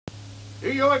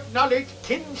Do you acknowledge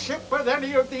kinship with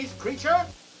any of these creatures?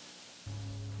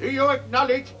 Do you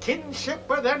acknowledge kinship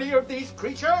with any of these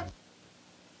creatures?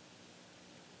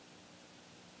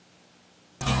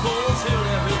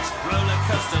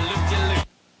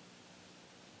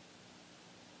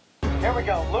 Here we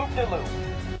go, loop-de-loop.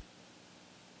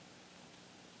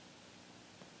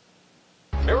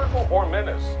 Miracle or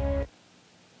menace?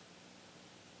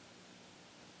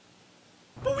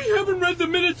 But we haven't read the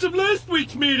minutes of last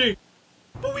week's meeting!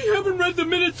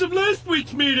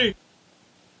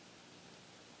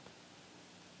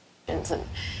 And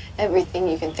everything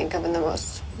you can think of in the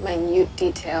most minute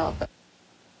detail. But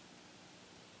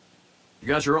You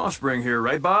got your offspring here,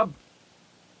 right, Bob?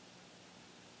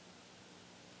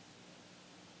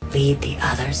 Lead the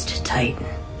others to Titan.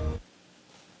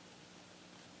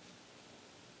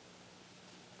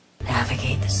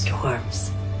 Navigate the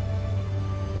storms.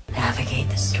 Navigate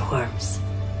the storms.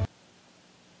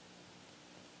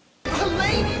 The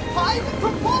lady fight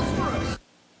preposterous!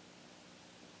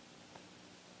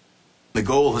 The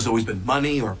goal has always been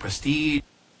money or prestige.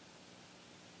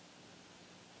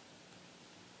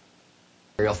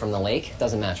 Material from the lake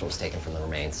doesn't match what was taken from the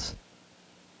remains.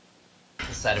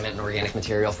 The sediment and organic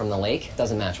material from the lake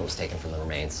doesn't match what was taken from the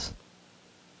remains.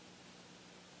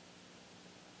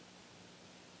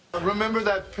 Remember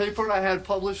that paper I had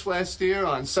published last year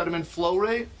on sediment flow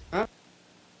rate? Huh?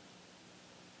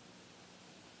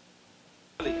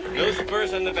 No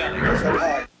spurs in the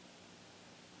belly.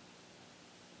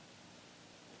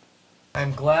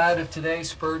 I'm glad if today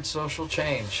spurred social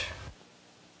change.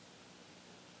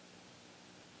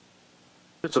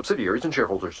 It's subsidiaries and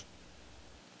shareholders.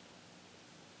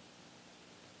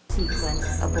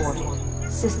 Sequence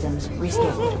aborted. Systems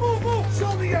restored.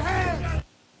 Show me your hand!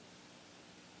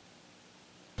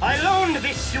 I loaned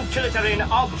this utilitarian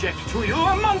object to you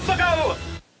a month ago!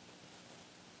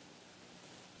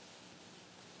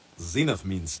 Zenith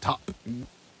means top.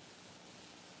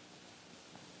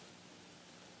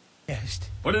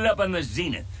 Put it up on the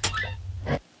zenith.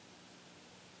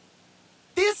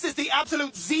 This is the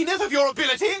absolute zenith of your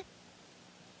ability?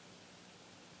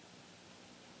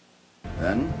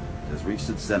 Then, it has reached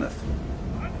its zenith.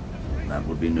 That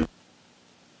would be new.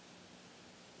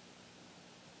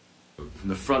 From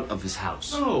the front of his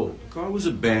house. No, the car was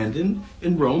abandoned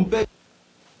in Rome.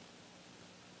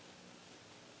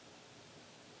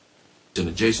 It's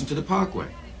adjacent to the parkway.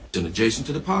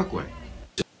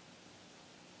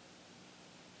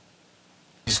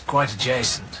 Is quite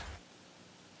adjacent.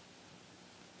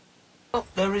 Well,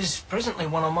 there is presently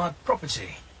one on my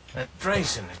property at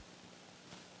Drayson.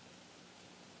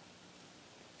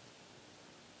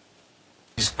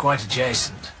 Is quite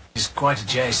adjacent.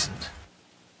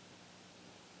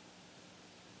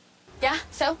 yeah,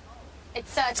 so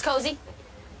it's cozy,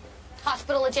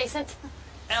 hospital adjacent.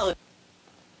 Ellen.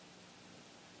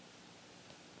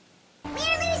 We're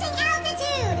losing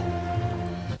altitude!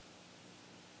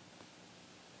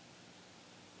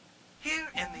 Here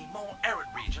in the more arid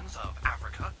regions of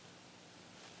Africa,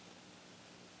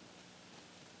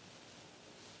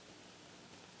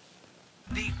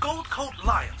 the Gold Coat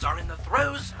Lions are in the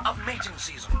throes of mating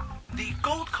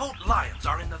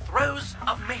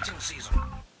season.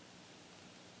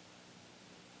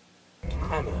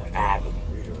 I'm an avid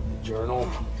reader of the journal.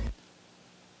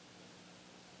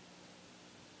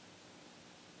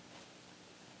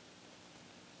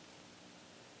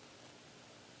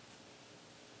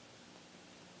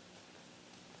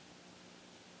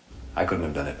 I couldn't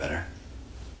have done it better.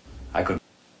 I couldn't.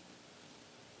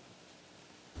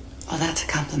 Oh, that's a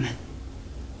compliment.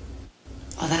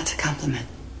 Oh, that's a compliment.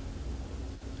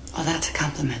 Oh, that's a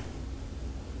compliment.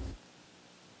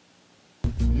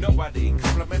 Nobody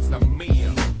compliments the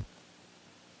meal.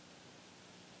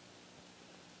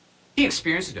 He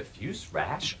experienced a diffuse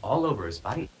rash all over his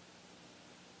body.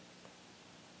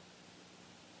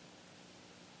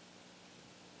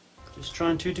 Just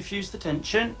trying to diffuse the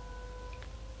tension.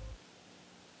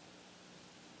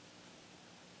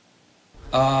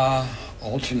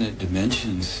 Alternate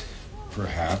dimensions,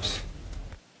 perhaps.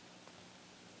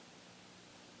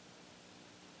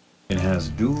 It has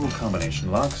dual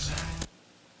combination locks.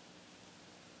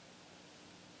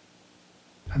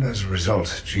 And as a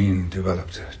result, Jean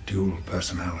developed a dual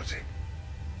personality.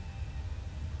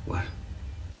 What?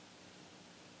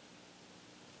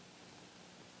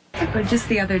 But just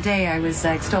the other day, I was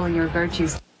extolling your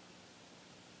virtues.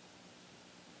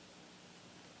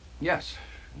 Yes,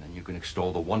 and then you can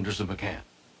extol the wonders of McCann.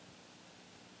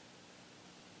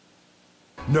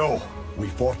 No, we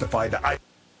fortify the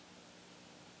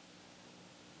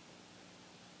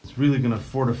It's really gonna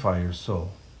fortify your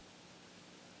soul.